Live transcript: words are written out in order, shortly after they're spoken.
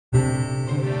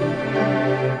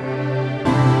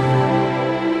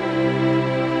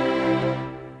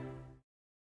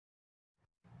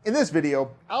In this video,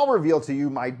 I'll reveal to you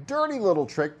my dirty little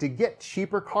trick to get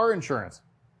cheaper car insurance.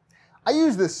 I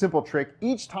use this simple trick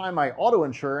each time my auto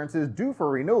insurance is due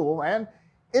for renewal, and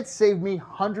it's saved me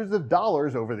hundreds of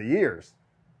dollars over the years.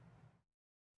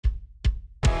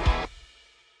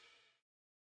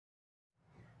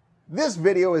 This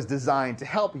video is designed to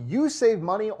help you save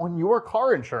money on your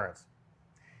car insurance.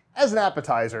 As an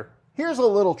appetizer, here's a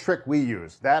little trick we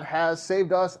use that has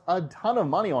saved us a ton of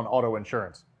money on auto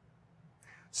insurance.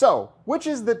 So, which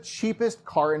is the cheapest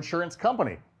car insurance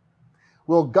company?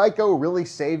 Will Geico really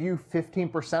save you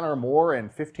 15% or more in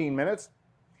 15 minutes?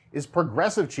 Is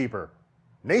Progressive cheaper?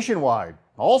 Nationwide?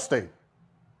 Allstate?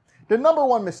 The number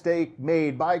one mistake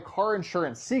made by car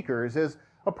insurance seekers is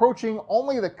approaching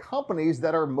only the companies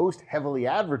that are most heavily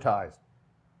advertised.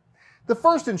 The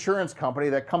first insurance company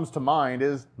that comes to mind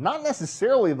is not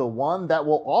necessarily the one that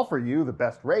will offer you the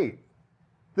best rate.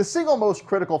 The single most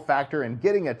critical factor in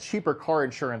getting a cheaper car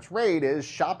insurance rate is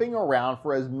shopping around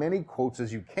for as many quotes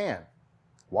as you can.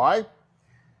 Why?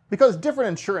 Because different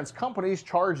insurance companies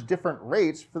charge different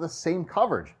rates for the same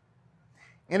coverage.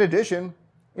 In addition,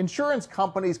 insurance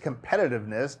companies'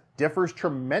 competitiveness differs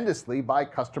tremendously by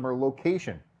customer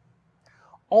location.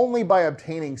 Only by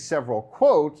obtaining several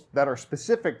quotes that are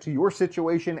specific to your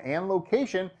situation and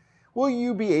location will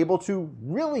you be able to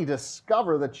really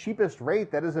discover the cheapest rate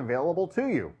that is available to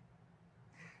you.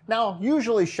 Now,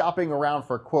 usually shopping around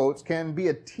for quotes can be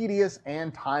a tedious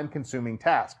and time-consuming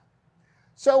task.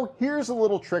 So here's a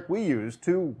little trick we use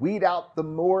to weed out the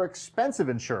more expensive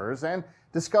insurers and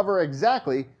discover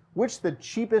exactly which the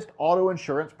cheapest auto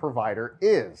insurance provider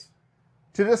is.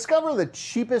 To discover the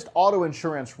cheapest auto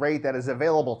insurance rate that is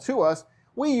available to us,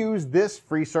 we use this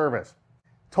free service.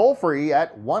 Toll-free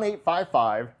at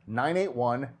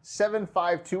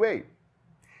 1-855-981-7528.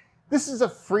 This is a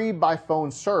free by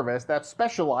phone service that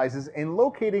specializes in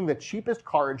locating the cheapest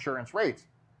car insurance rates.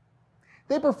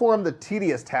 They perform the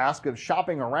tedious task of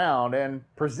shopping around and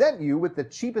present you with the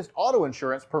cheapest auto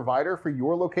insurance provider for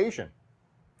your location.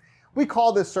 We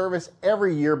call this service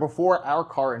every year before our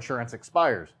car insurance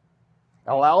expires.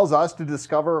 It allows us to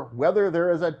discover whether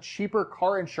there is a cheaper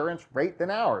car insurance rate than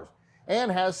ours,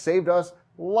 and has saved us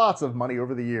lots of money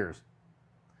over the years.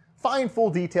 Find full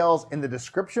details in the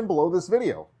description below this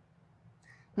video.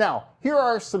 Now, here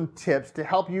are some tips to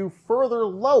help you further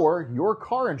lower your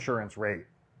car insurance rate.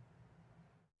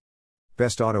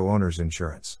 Best auto owner's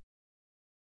insurance.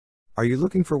 Are you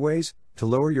looking for ways to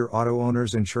lower your auto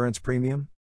owner's insurance premium?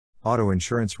 Auto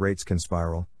insurance rates can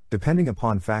spiral, depending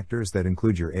upon factors that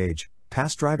include your age,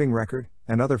 past driving record,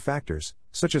 and other factors,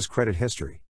 such as credit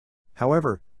history.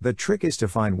 However, the trick is to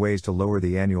find ways to lower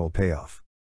the annual payoff.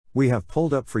 We have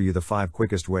pulled up for you the 5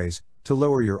 quickest ways to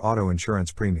lower your auto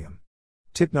insurance premium.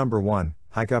 Tip number 1,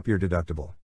 hike up your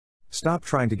deductible. Stop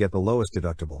trying to get the lowest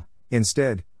deductible.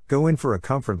 Instead, go in for a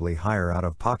comfortably higher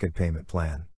out-of-pocket payment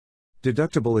plan.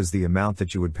 Deductible is the amount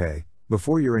that you would pay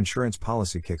before your insurance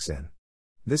policy kicks in.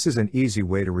 This is an easy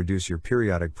way to reduce your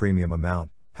periodic premium amount.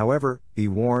 However, be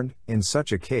warned, in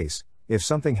such a case, if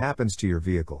something happens to your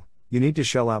vehicle, you need to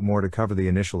shell out more to cover the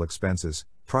initial expenses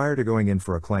prior to going in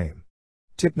for a claim.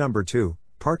 Tip number 2,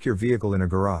 park your vehicle in a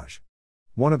garage.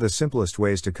 One of the simplest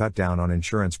ways to cut down on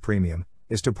insurance premium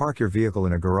is to park your vehicle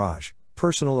in a garage,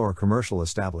 personal or commercial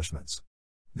establishments.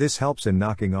 This helps in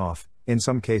knocking off, in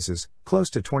some cases, close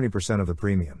to 20% of the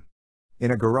premium. In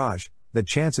a garage, the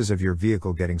chances of your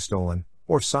vehicle getting stolen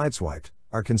or sideswiped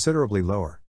are considerably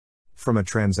lower. From a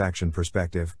transaction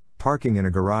perspective, parking in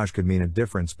a garage could mean a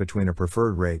difference between a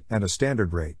preferred rate and a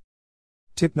standard rate.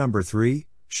 Tip number 3,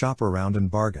 shop around and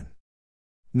bargain.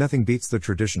 Nothing beats the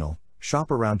traditional,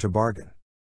 shop around to bargain.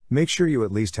 Make sure you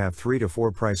at least have 3 to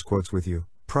 4 price quotes with you,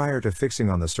 prior to fixing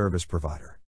on the service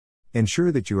provider.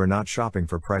 Ensure that you are not shopping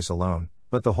for price alone,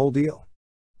 but the whole deal.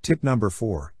 Tip number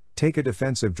 4, take a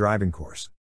defensive driving course.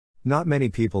 Not many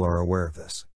people are aware of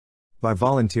this. By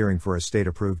volunteering for a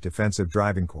state-approved defensive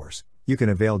driving course, you can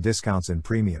avail discounts in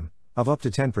premium of up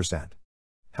to 10%.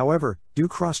 However, do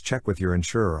cross-check with your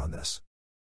insurer on this.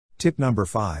 Tip number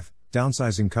 5,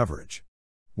 downsizing coverage.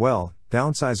 Well,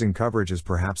 downsizing coverage is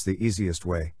perhaps the easiest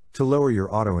way to lower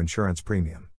your auto insurance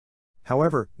premium.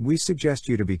 However, we suggest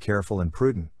you to be careful and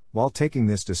prudent while taking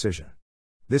this decision.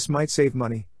 This might save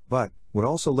money, but would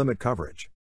also limit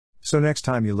coverage. So next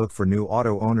time you look for new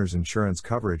auto owner's insurance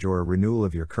coverage or a renewal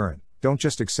of your current, don't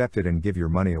just accept it and give your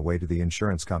money away to the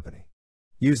insurance company.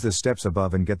 Use the steps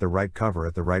above and get the right cover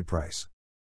at the right price.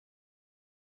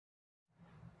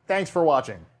 Thanks for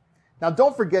watching. Now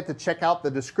don't forget to check out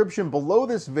the description below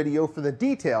this video for the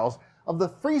details of the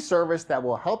free service that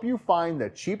will help you find the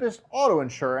cheapest auto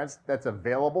insurance that's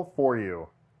available for you.